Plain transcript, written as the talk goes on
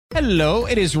Hello,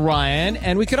 it is Ryan,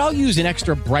 and we could all use an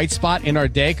extra bright spot in our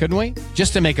day, couldn't we?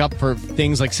 Just to make up for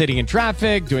things like sitting in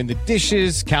traffic, doing the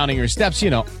dishes, counting your steps,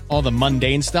 all the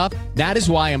mundane stuff. That is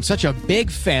why I'm such a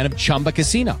big fan of Chumba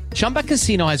Casino. Chumba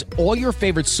Casino has all your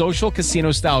favorite social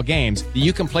casino-style games that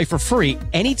you can play for free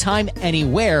anytime,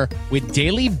 anywhere with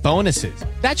daily bonuses.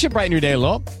 That should brighten your day a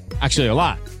little. Actually, a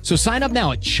lot. So sign up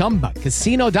now at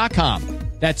ChumbaCasino.com.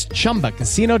 That's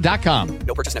ChumbaCasino.com.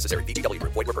 No purchase necessary. VGW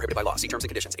Group. Void where prohibited by law. See terms and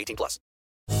conditions. 18+.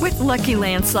 With Lucky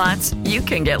Land Slots, you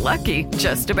can get lucky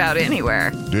just about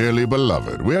anywhere. Dearly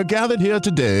beloved, we are gathered here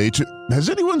today to... Has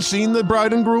anyone seen the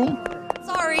bride and groom?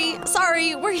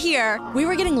 Sorry, we're here. We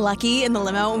were getting lucky in the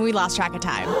limo and we lost track of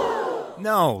time.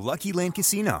 No, Lucky Land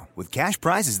Casino. With cash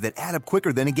prizes that add up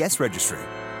quicker than a guest registry.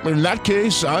 In that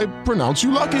case, I pronounce you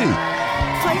lucky.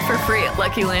 Play for free at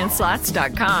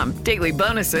LuckyLandSlots.com. Daily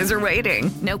bonuses are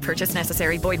waiting. No purchase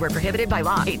necessary. Void where prohibited by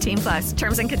law. 18+.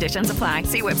 Terms and conditions apply.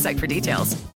 See website for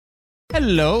details.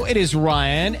 Hello, it is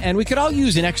Ryan, and we could all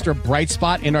use an extra bright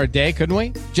spot in our day, couldn't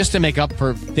we? Just to make up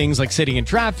for things like sitting in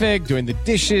traffic, doing the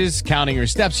dishes, counting your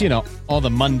steps, all the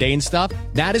mundane stuff.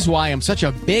 That is why I'm such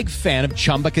a big fan of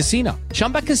Chumba Casino.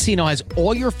 Chumba Casino has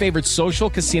all your favorite social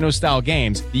casino-style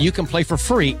games that you can play for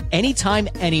free anytime,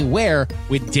 anywhere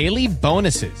with daily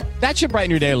bonuses. That should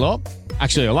brighten your day a little.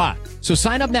 Actually, a lot. So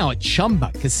sign up now at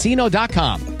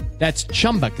ChumbaCasino.com. That's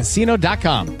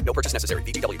ChumbaCasino.com. No purchase necessary.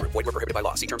 VGW Group. Void where prohibited by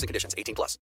law. See terms and conditions. 18+.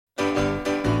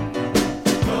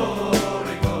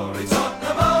 Glory, glory,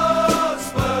 Tottenham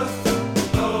Hotspur.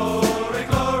 Glory,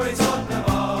 glory, Tottenham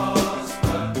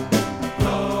Hotspur.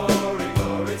 Glory,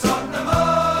 glory, Tottenham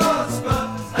Hotspur.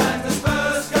 And the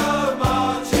Spurs go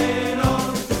marching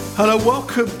on. Hello,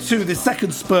 welcome to the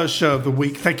second Spurs show of the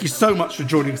week. Thank you so much for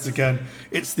joining us again.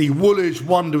 It's the Woolwich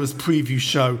Wanderers preview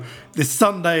show. This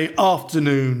Sunday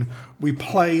afternoon, we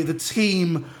play the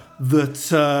team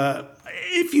that,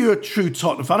 if you're a true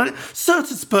Tottenham fan,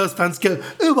 certain Spurs fans go,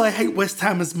 oh, I hate West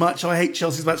Ham as much, I hate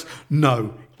Chelsea as much.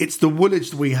 No, it's the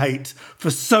Woolwich that we hate for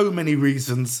so many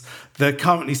reasons. They're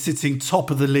currently sitting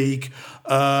top of the league,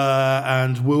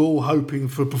 and we're all hoping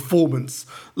for a performance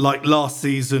like last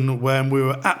season when we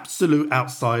were absolute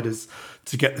outsiders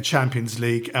to get the Champions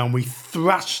League, and we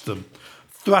thrashed them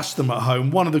at home.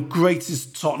 One of the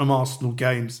greatest Tottenham Arsenal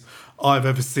games I've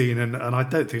ever seen, and I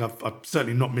don't think I've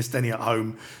certainly not missed any at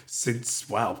home since,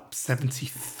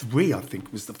 73, I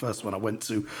think was the first one I went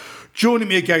to. Joining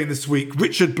me again this week,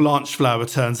 Richard Blanchflower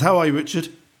returns. How are you, Richard?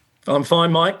 I'm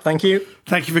fine, Mike. Thank you.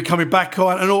 Thank you for coming back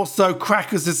on. And also,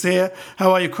 Crackers is here.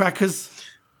 How are you, Crackers?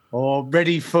 Oh,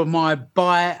 ready for my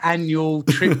biannual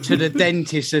trip to the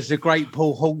dentist, as the great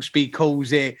Paul Hawksby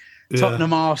calls it. Yeah.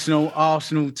 Tottenham,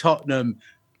 Arsenal, Tottenham.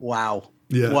 Wow.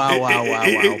 Yeah. Wow.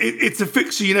 It's a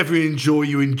fixture you never enjoy,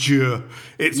 you endure.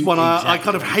 It's one I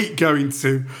kind of hate going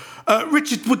to.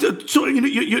 Richard,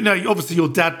 obviously your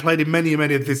dad played in many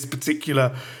of this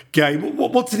particular game.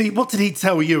 What did he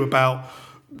tell you about?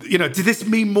 Did this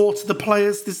mean more to the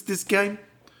players, this game?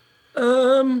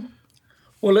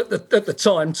 Well, at the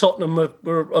time, Tottenham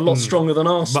were a lot stronger than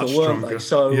Arsenal, weren't they?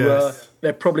 So yes.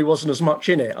 There probably wasn't as much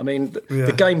in it. I mean,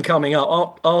 the game coming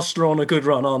up, Arsenal are on a good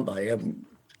run, aren't they?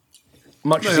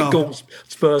 Much as it galls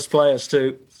Spurs players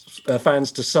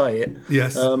fans to say it,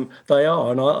 yes, they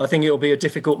are, and I think it'll be a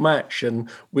difficult match. And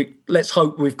let's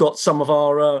hope we've got some of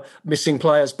our missing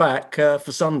players back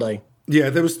for Sunday. Yeah,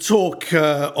 there was talk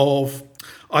of.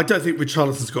 I don't think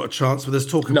Richarlison's got a chance, but there's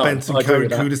talk of Bentancur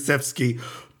and Kulusevski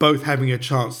both having a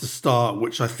chance to start,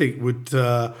 which I think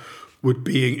would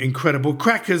be incredible.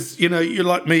 Crackers, you're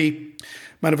like me,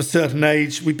 man of a certain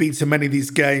age. We've been to many of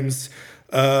these games.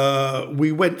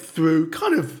 We went through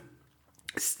kind of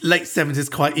late 70s,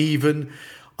 quite even.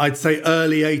 I'd say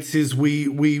early 80s, we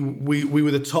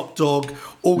were the top dog.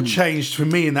 All changed for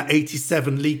me in that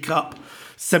 87 League Cup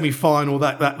semi-final,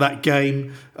 that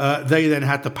game. They then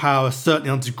had the power, certainly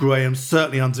under Graham,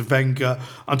 certainly under Wenger.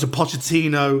 Under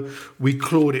Pochettino, we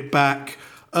clawed it back.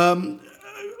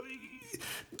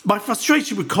 My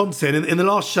frustration with Conte, and in the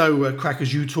last show,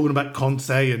 Crackers, you talking about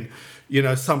Conte and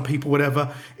some people,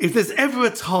 whatever. If there's ever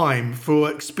a time for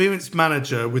an experienced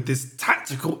manager with this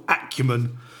tactical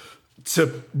acumen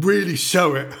to really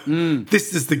show it,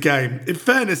 this is the game. In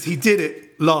fairness, he did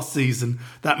it last season,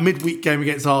 that midweek game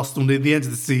against Arsenal near the end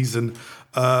of the season,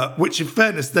 which in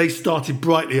fairness, they started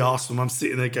brightly, Arsenal. I'm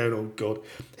sitting there going, oh God,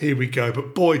 here we go.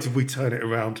 But boy, did we turn it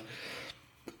around.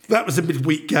 That was a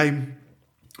midweek game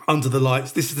under the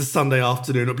lights. This is the Sunday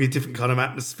afternoon. It'll be a different kind of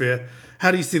atmosphere. How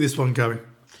do you see this one going?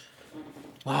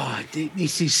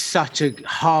 This is such a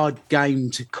hard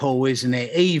game to call, isn't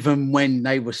it? Even when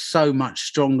they were so much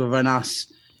stronger than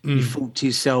us, you thought to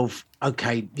yourself,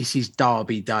 okay, this is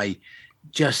Derby Day.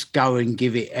 Just go and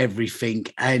give it everything.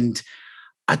 And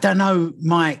I don't know,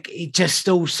 Mike, it just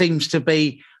all seems to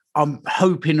be, I'm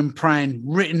hoping and praying,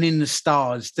 written in the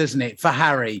stars, doesn't it, for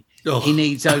Harry? Oh. He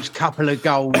needs those couple of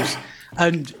goals.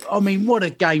 And, I mean, what a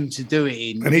game to do it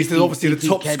in. And he's obviously the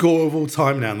top scorer of all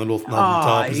time now in the North London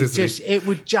Derbies, isn't he? It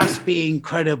would just be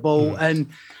incredible. And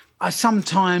I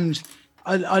sometimes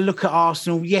look at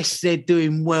Arsenal. Yes, they're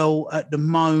doing well at the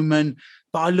moment,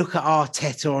 but I look at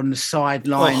Arteta on the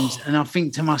sidelines and I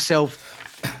think to myself,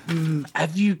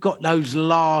 have you got those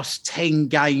last 10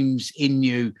 games in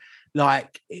you?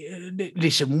 Like,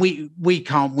 listen, we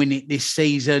can't win it this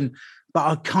season, but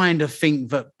I kind of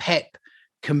think that Pep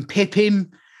can pip him,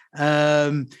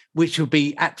 which would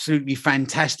be absolutely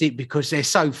fantastic because they're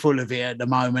so full of it at the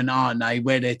moment, aren't they?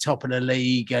 Where they're top of the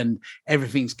league and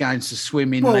everything's going to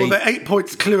swimmingly. Well, they're 8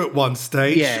 points clear at one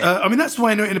stage. Yeah. I mean, that's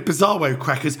why I know in a bizarre way,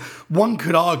 Crackers, one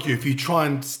could argue if you try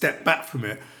and step back from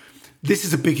it, this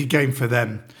is a bigger game for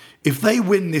them. If they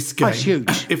win this game,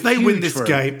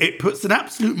 it puts an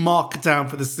absolute marker down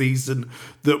for the season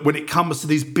that when it comes to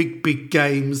these big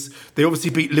games, they obviously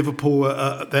beat Liverpool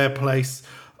at their place.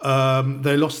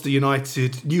 They lost to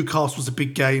United. Newcastle's a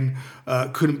big game,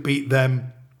 couldn't beat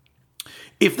them.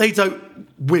 If they don't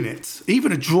win it,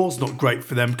 even a draw's not great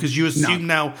for them because you assume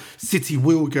now City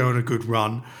will go on a good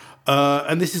run.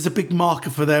 And this is a big marker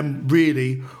for them,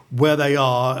 really, where they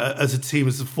are as a team,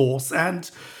 as a force. And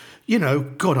you know,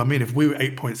 God, I mean, if we were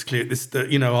 8 points clear at this,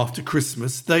 after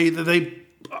Christmas,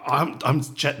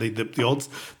 I'm checking the odds.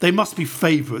 They must be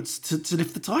favourites to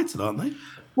lift the title, aren't they?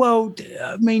 Well,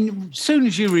 I mean, as soon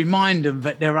as you remind them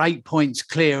that they're 8 points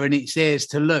clear and it's theirs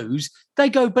to lose, they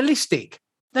go ballistic.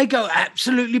 They go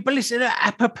absolutely ballistic. They're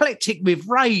apoplectic with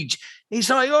rage. It's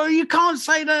like, oh, you can't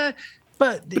say that.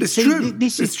 But it's true.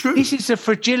 This is the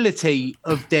fragility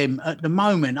of them at the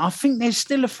moment. I think there's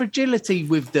still a fragility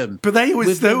with them. But they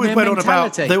always went on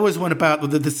about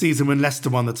the season when Leicester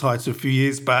won the title a few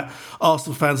years back.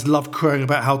 Arsenal fans loved crowing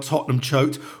about how Tottenham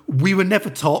choked. We were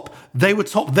never top. They were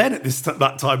top then at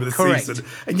that time of the season.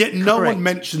 And yet no one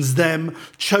mentions them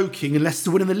choking and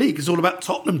Leicester winning the league. It's all about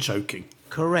Tottenham choking.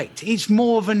 Correct. It's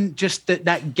more than just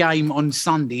that game on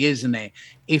Sunday, isn't it?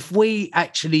 If we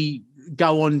actually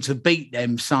go on to beat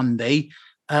them Sunday,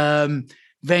 then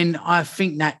I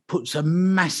think that puts a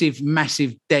massive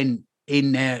dent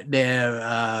in their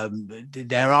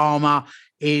armour,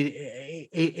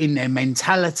 in their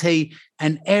mentality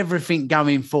and everything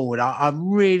going forward. I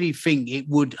really think it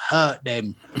would hurt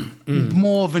them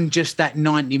more than just that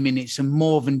 90 minutes and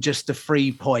more than just the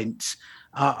 3 points.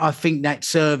 I think that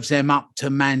serves them up to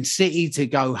Man City to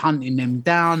go hunting them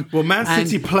down. Well, Man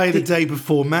City play the day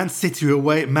before. Man City are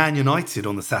away at Man United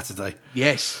on the Saturday.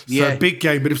 Yes. So a big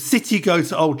game. But if City go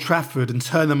to Old Trafford and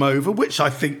turn them over, which I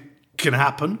think can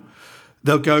happen,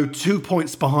 they'll go 2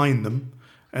 points behind them.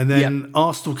 And then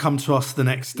Arsenal come to us the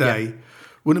next day. Yep.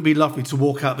 Wouldn't it be lovely to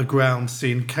walk out the ground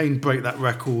seeing Kane break that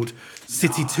record?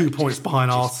 City 2 points behind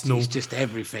Arsenal. It's just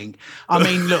everything. I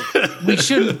mean, look, we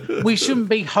shouldn't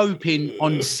be hoping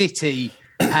on City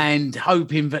and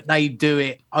hoping that they do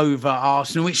it over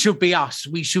Arsenal. It should be us.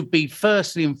 We should be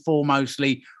firstly and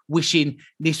foremostly wishing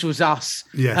this was us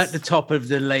at the top of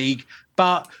the league.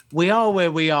 But we are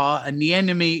where we are, and the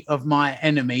enemy of my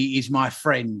enemy is my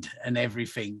friend and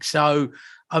everything. So,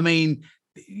 I mean,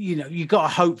 you know, you got to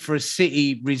hope for a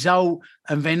City result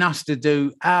and then us to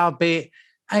do our bit.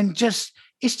 And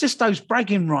it's just those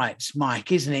bragging rights,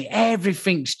 Mike, isn't it?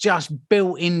 Everything's just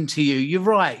built into you. You're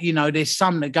right. You know, there's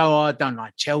some that go, I don't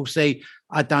like Chelsea.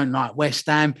 I don't like West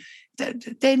Ham.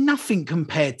 They're nothing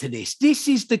compared to this. This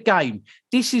is the game.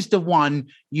 This is the one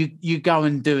you go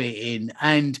and do it in.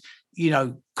 And, you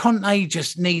know, Conte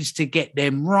just needs to get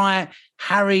them right.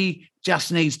 Harry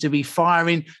just needs to be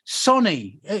firing.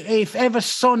 Sonny, if ever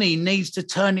Sonny needs to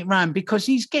turn it round because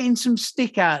he's getting some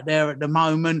stick out there at the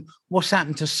moment. What's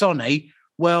happened to Sonny?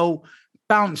 Well,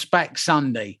 bounce back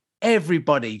Sunday.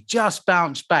 Everybody just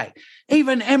bounce back.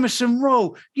 Even Emerson Royal.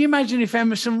 Can you imagine if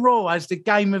Emerson Royal has the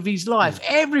game of his life?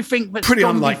 Everything that's pretty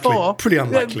gone unlikely. before. Pretty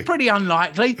unlikely. Pretty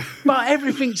unlikely. But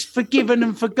everything's forgiven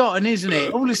and forgotten, isn't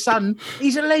it? All of a sudden,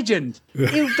 he's a legend.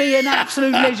 He'll be an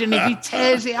absolute legend if he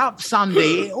tears it up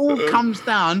Sunday. It all comes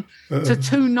down to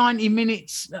 290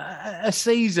 minutes a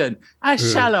season. How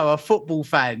shallow are football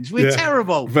fans? We're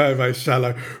terrible. Very, very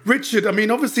shallow. Richard, I mean,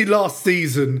 obviously last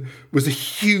season was a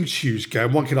huge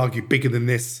game. One could argue bigger than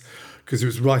this because it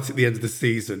was right at the end of the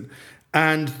season.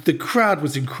 And the crowd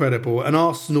was incredible and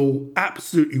Arsenal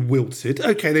absolutely wilted.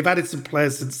 Okay, they've added some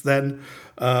players since then.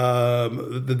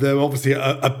 They're obviously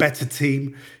a better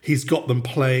team. He's got them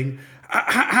playing.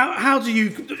 how do you,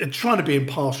 trying to be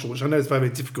impartial, which I know is very,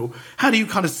 very difficult, how do you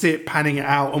kind of see it panning it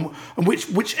out, and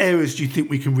which areas do you think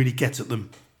we can really get at them?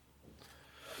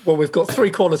 Well, we've got 3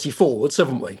 quality forwards,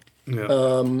 haven't we?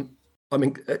 Yeah. I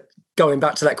mean, going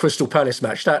back to that Crystal Palace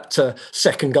match, that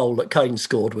second goal that Kane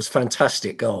scored was a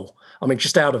fantastic goal. I mean,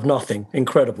 just out of nothing,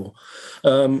 incredible.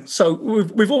 So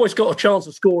we've always got a chance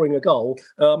of scoring a goal.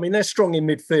 I mean, they're strong in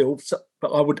midfield,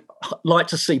 but I would like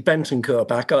to see Bentancur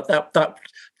back.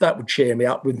 That would cheer me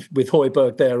up with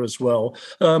Højbjerg there as well.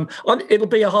 It'll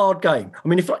be a hard game. I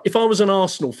mean, if I was an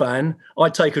Arsenal fan,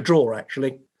 I'd take a draw,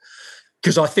 actually,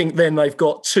 because I think then they've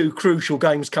got 2 crucial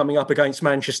games coming up against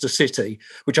Manchester City,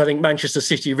 which I think Manchester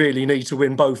City really need to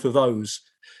win both of those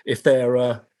if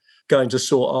they're going to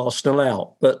sort Arsenal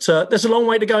out. But there's a long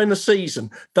way to go in the season.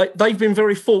 They've been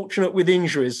very fortunate with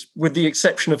injuries, with the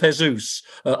exception of Jesus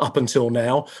up until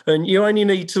now. And you only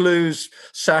need to lose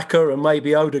Saka and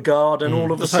maybe Odegaard, and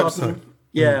all of a sudden,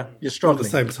 you're struggling.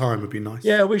 At the same time would be nice.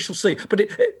 Yeah, we shall see. But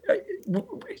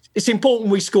it's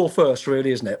important we score first,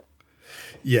 really, isn't it?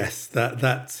 Yes, that.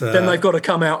 Then they've got to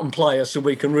come out and play us, so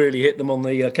we can really hit them on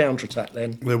the counter-attack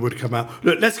then. They would come out.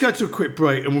 Look, let's go to a quick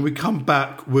break, and when we come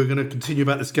back, we're going to continue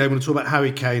about this game. We're going to talk about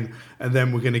Harry Kane, and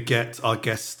then we're going to get our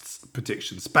guests'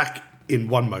 predictions. Back in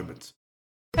 1 moment.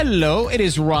 Hello, it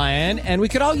is Ryan, and we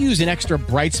could all use an extra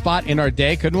bright spot in our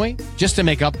day, couldn't we? Just to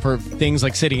make up for things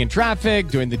like sitting in traffic,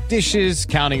 doing the dishes,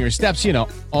 counting your steps,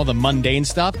 all the mundane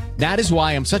stuff. That is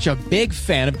why I'm such a big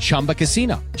fan of Chumba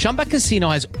Casino. Chumba Casino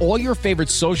has all your favorite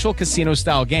social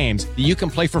casino-style games that you can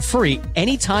play for free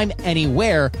anytime,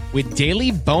 anywhere with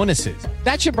daily bonuses.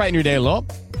 That should brighten your day a little.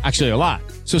 Actually, a lot.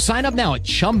 So sign up now at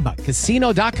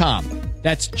ChumbaCasino.com.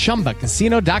 That's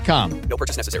ChumbaCasino.com. No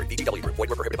purchase necessary. VGW Group. Void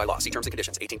where prohibited by law. See terms and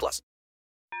conditions. 18+.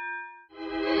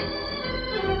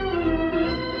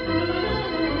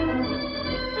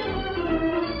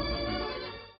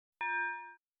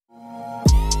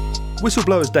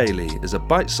 Whistleblowers Daily is a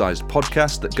bite-sized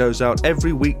podcast that goes out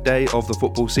every weekday of the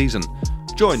football season.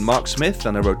 Join Mark Smith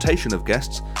and a rotation of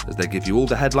guests as they give you all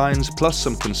the headlines plus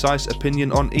some concise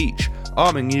opinion on each,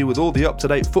 arming you with all the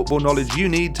up-to-date football knowledge you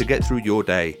need to get through your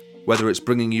day. Whether it's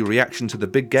bringing you reaction to the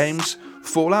big games,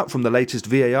 fallout from the latest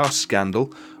VAR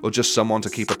scandal, or just someone to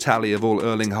keep a tally of all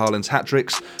Erling Haaland's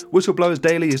hat-tricks, Whistleblowers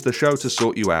Daily is the show to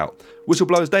sort you out.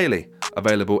 Whistleblowers Daily,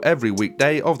 available every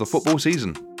weekday of the football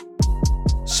season.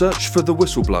 Search for The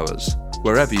Whistleblowers,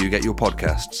 wherever you get your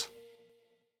podcasts.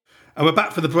 And we're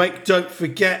back for the break. Don't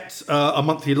forget, our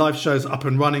monthly live shows up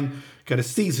and running. Go to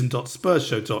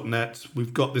season.spursshow.net.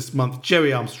 We've got this month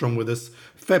Jerry Armstrong with us,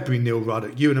 February Neil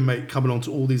Ruddock, you and a mate coming on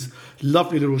to all these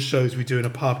lovely little shows we do in a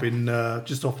pub in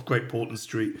just off Great Portland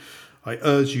Street. I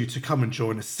urge you to come and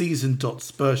join us,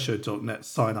 season.spursshow.net.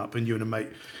 Sign up and you and a mate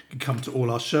can come to all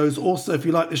our shows. Also, if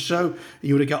you like the show and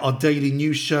you want to get our daily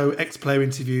news show, ex-player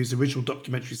interviews, original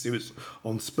documentary series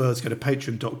on Spurs, go to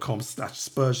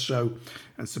patreon.com/Spurs Show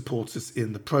and support us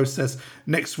in the process.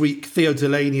 Next week, Theo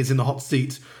Delaney is in the hot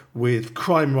seat with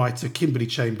crime writer Kimberly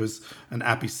Chambers and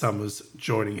Abby Summers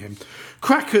joining him.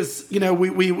 Crackers,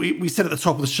 we said at the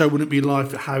top of the show, wouldn't it be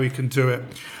live for Harry can do it.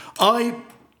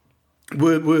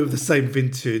 We're of the same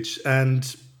vintage,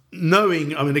 and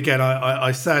knowing,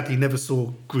 I sadly never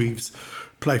saw Greaves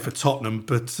play for Tottenham,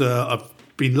 but I've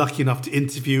been lucky enough to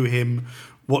interview him,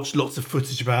 watch lots of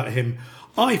footage about him.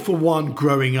 I, for one,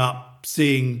 growing up,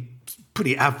 seeing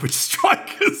pretty average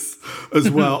strikers as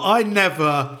well.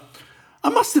 I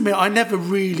must admit, I never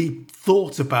really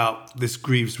thought about this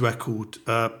Greaves record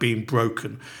being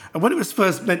broken. And when it was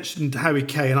first mentioned, Harry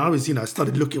Kane, I was,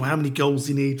 started looking at how many goals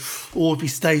he needs, or if he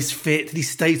stays fit, and he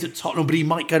stays at Tottenham, but he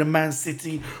might go to Man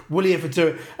City. Will he ever do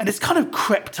it? And it's kind of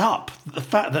crept up, the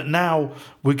fact that now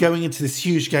we're going into this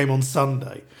huge game on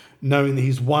Sunday, knowing that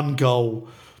he's 1 goal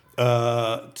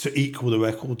to equal the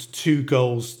record, 2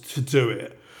 goals to do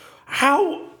it.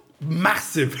 How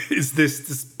massive is this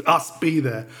to us be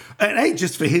there? And A,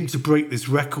 just for him to break this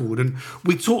record. And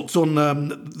we talked on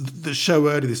the show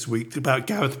earlier this week about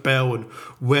Gareth Bale and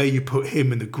where you put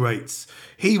him in the greats.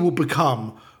 He will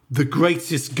become the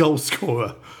greatest goal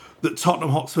scorer that Tottenham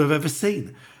Hotspur have ever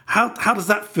seen. How does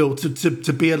that feel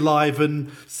to be alive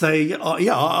and say,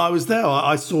 I was there,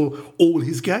 I saw all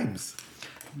his games?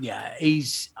 Yeah,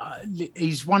 he's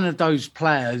one of those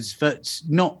players that's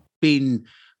not been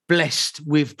blessed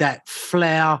with that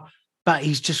flair, but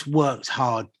he's just worked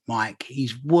hard, Mike.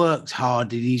 He's worked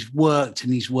hard and he's worked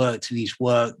and he's worked and he's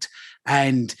worked,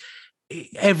 and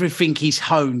everything he's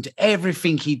honed,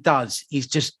 everything he does is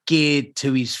just geared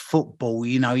to his football.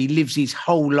 He lives his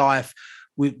whole life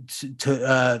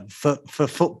for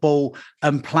football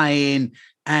and playing,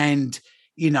 and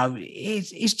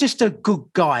he's just a good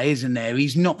guy, isn't there?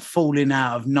 He's not falling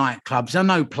out of nightclubs. I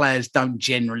know players don't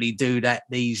generally do that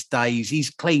these days. He's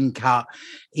clean cut.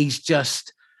 He's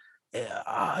just...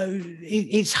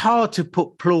 it's hard to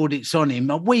put plaudits on him.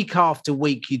 Week after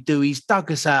week you do. He's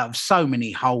dug us out of so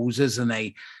many holes, hasn't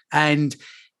he? And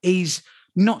he's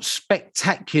not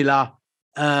spectacular.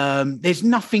 There's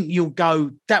nothing you'll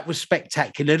go, that was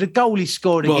spectacular. The goal he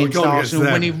scored against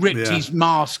Arsenal when he ripped his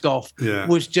mask off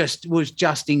was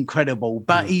just incredible.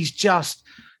 But he's just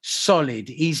solid.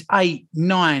 He's 8,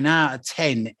 9 out of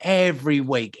 10 every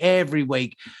week.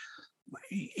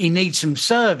 He needs some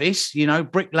service,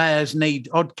 bricklayers need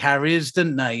odd carriers,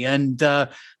 don't they? And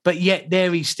but yet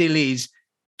there he still is,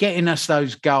 getting us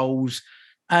those goals.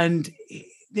 And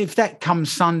if that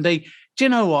comes Sunday, do you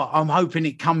know what? I'm hoping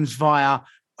it comes via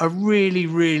a really,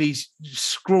 really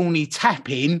scrawny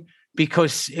tap-in,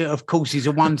 because, of course, he's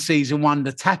a one-season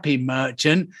wonder tap-in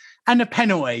merchant, and a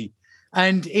penalty.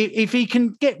 And if he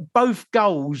can get both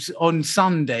goals on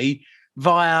Sunday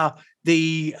via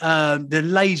the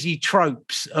lazy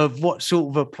tropes of what sort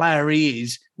of a player he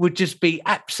is, would just be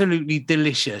absolutely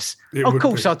delicious. Of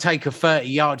course, I'll take a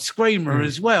 30-yard screamer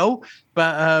as well,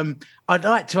 but I'd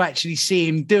like to actually see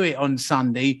him do it on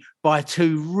Sunday by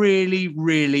 2 really,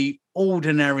 really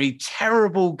ordinary,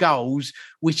 terrible goals,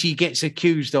 which he gets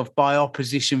accused of by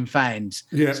opposition fans.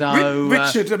 Yeah. So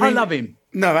Richard, I love him.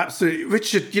 No, absolutely.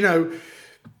 Richard,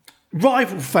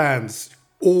 rival fans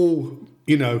all...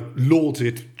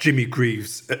 lauded Jimmy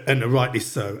Greaves, and rightly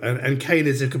so. And Kane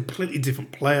is a completely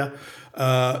different player.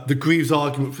 The Greaves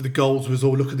argument for the goals was,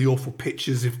 look at the awful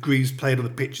pitches. If Greaves played on the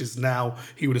pitches now,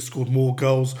 he would have scored more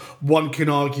goals. One can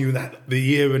argue that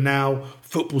the era now,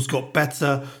 football's got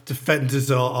better,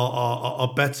 defenders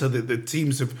are better, the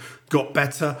teams have got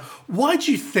better. Why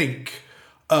do you think,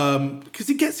 because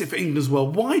he gets it for England as well,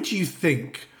 why do you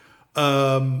think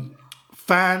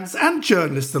fans and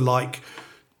journalists alike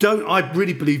don't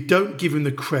give him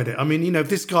the credit? I mean, if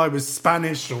this guy was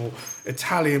Spanish or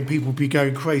Italian, people would be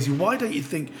going crazy. Why don't you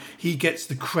think he gets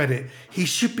the credit he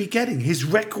should be getting? His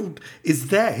record is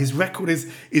there. His record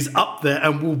is up there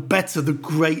and will better the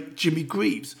great Jimmy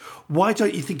Greaves. Why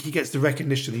don't you think he gets the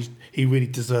recognition he really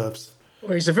deserves?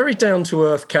 Well, he's a very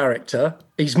down-to-earth character.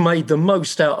 He's made the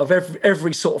most out of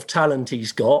every sort of talent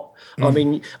he's got. I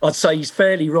mean, I'd say he's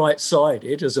fairly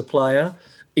right-sided as a player.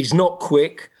 He's not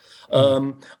quick.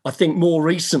 I think more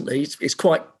recently, it's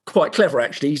quite clever,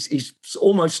 actually. He's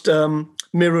almost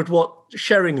mirrored what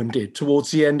Sheringham did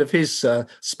towards the end of his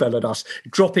spell at us,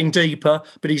 dropping deeper,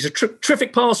 but he's a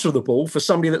terrific passer of the ball for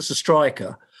somebody that's a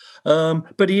striker.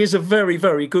 But he is a very,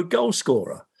 very good goal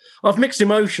scorer. I've mixed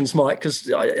emotions, Mike,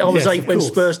 because I was 8 when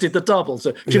Spurs did the double.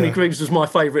 So Jimmy Greaves was my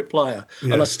favourite player,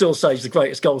 and I still say he's the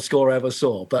greatest goal scorer I ever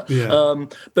saw. But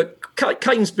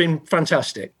Kane's been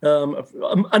fantastic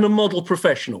and a model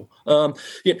professional.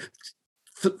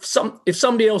 If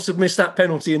somebody else had missed that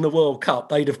penalty in the World Cup,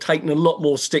 they'd have taken a lot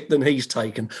more stick than he's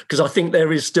taken, because I think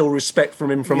there is still respect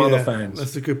from him from other fans.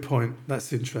 That's a good point.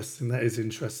 That's interesting. That is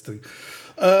interesting.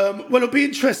 Well, it'll be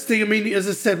interesting. I mean, as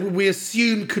I said, we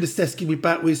assume Kulusevski will be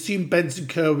back. We assume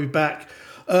Bentancur will be back.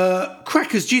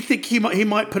 Crackers, do you think he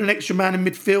might put an extra man in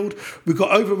midfield? We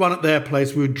got overrun at their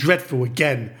place. We were dreadful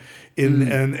again in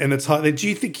a tight. Do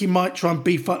you think he might try and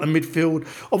beef up the midfield?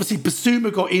 Obviously,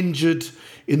 Basuma got injured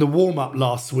in the warm-up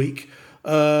last week.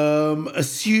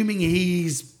 Assuming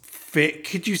he's fit,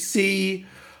 could you see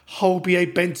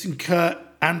Holbier, Bentancur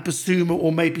and Basuma,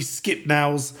 or maybe Skip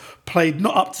now's played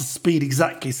not up to speed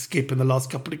exactly, Skip, in the last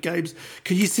couple of games?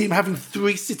 Can you see him having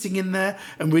 3 sitting in there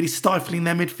and really stifling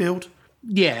their midfield?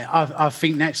 Yeah, I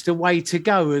think that's the way to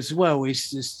go as well, is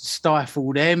to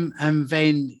stifle them. And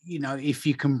then, if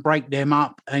you can break them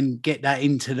up and get that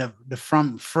into the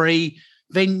front 3,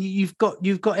 then you've got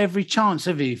every chance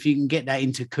of it. If you can get that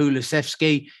into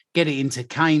Kulusevski, get it into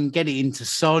Kane, get it into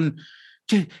Son,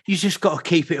 you just got to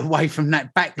keep it away from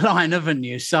that back line, haven't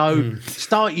you? So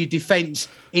start your defence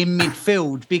in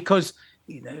midfield, because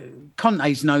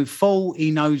Conte's no fool.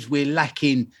 He knows we're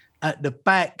lacking at the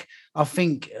back. I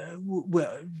think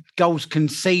goals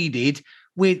conceded,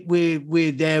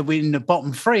 we're there. We're in the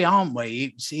bottom 3, aren't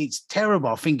we? It's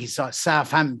terrible. I think it's like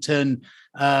Southampton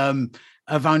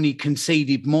have only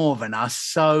conceded more than us.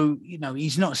 So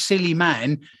he's not a silly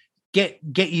man. Get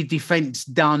your defence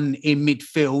done in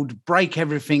midfield, break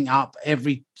everything up,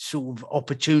 every sort of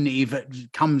opportunity that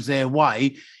comes their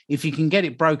way. If you can get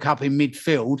it broke up in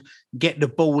midfield, get the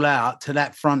ball out to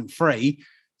that front 3.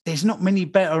 There's not many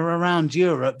better around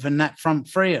Europe than that front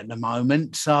 3 at the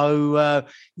moment. So,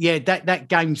 that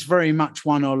game's very much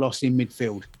won or lost in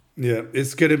midfield. Yeah,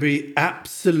 it's going to be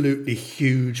absolutely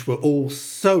huge. We're all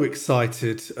so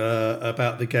excited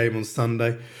about the game on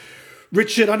Sunday.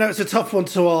 Richard, I know it's a tough one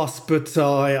to ask, but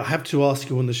I have to ask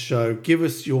you on the show. Give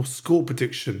us your score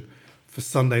prediction for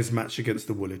Sunday's match against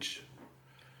the Woolwich.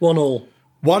 1-1.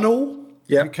 1-1?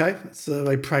 Yeah. Okay, that's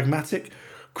very pragmatic.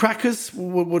 Crackers,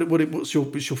 what's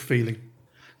your feeling?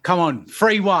 Come on,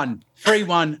 3-1.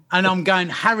 3-1, and I'm going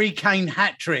Harry Kane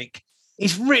hat-trick.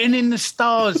 It's written in the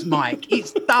stars, Mike.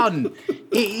 It's done.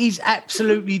 It is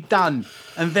absolutely done.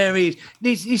 And there is.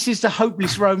 This is the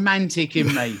hopeless romantic in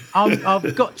me.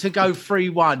 I've got to go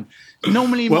 3-1.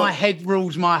 Normally my head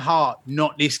rules my heart.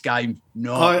 Not this game.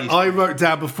 I wrote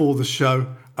down before the show,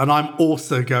 and I'm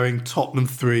also going Tottenham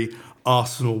 3,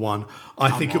 Arsenal 1. I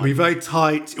think it'll be very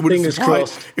tight. It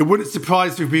wouldn't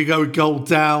surprise me if we go a goal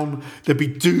down. There'd be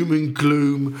doom and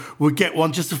gloom. We'll get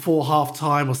one just before half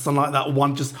time or something like that, or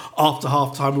one just after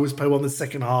half time. We always play one in the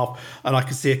second half, and I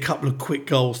can see a couple of quick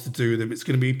goals to do them. It's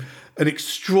going to be an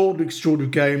extraordinary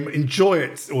game. Enjoy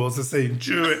it, or as I say,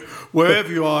 endure it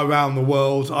wherever you are around the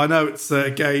world. I know it's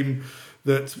a game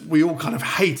that we all kind of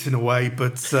hate in a way,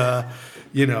 but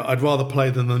I'd rather play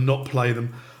them than not play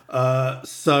them.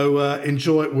 So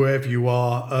enjoy it wherever you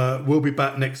are. We'll be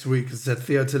back next week. As I said,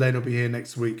 Theo Delane will be here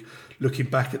next week, looking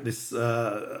back at this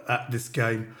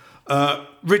game.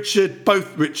 Richard,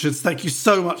 both Richards, thank you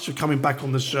so much for coming back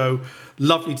on the show.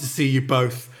 Lovely to see you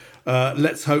both.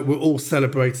 Let's hope we're all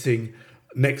celebrating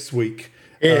next week.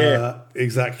 Yeah.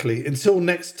 Exactly. Until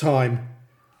next time,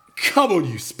 come on,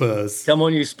 you Spurs. Come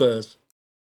on, you Spurs.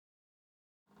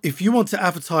 If you want to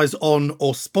advertise on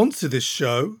or sponsor this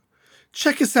show,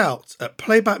 check us out at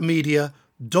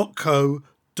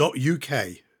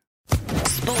playbackmedia.co.uk.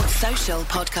 Sports Social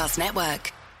Podcast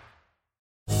Network.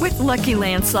 With Lucky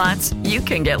Land Slots, you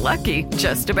can get lucky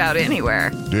just about anywhere.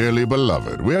 Dearly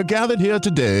beloved, we are gathered here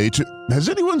today to... Has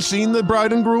anyone seen the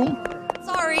bride and groom?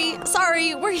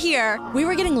 Sorry, we're here. We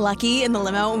were getting lucky in the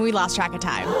limo and we lost track of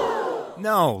time.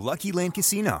 No, Lucky Land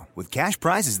Casino, with cash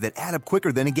prizes that add up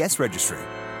quicker than a guest registry.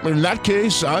 In that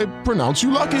case, I pronounce you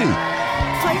lucky.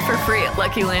 Play for free at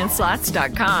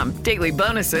LuckyLandSlots.com. Daily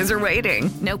bonuses are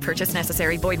waiting. No purchase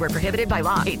necessary. Void where prohibited by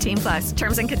law. 18+.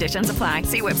 Terms and conditions apply.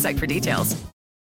 See website for details.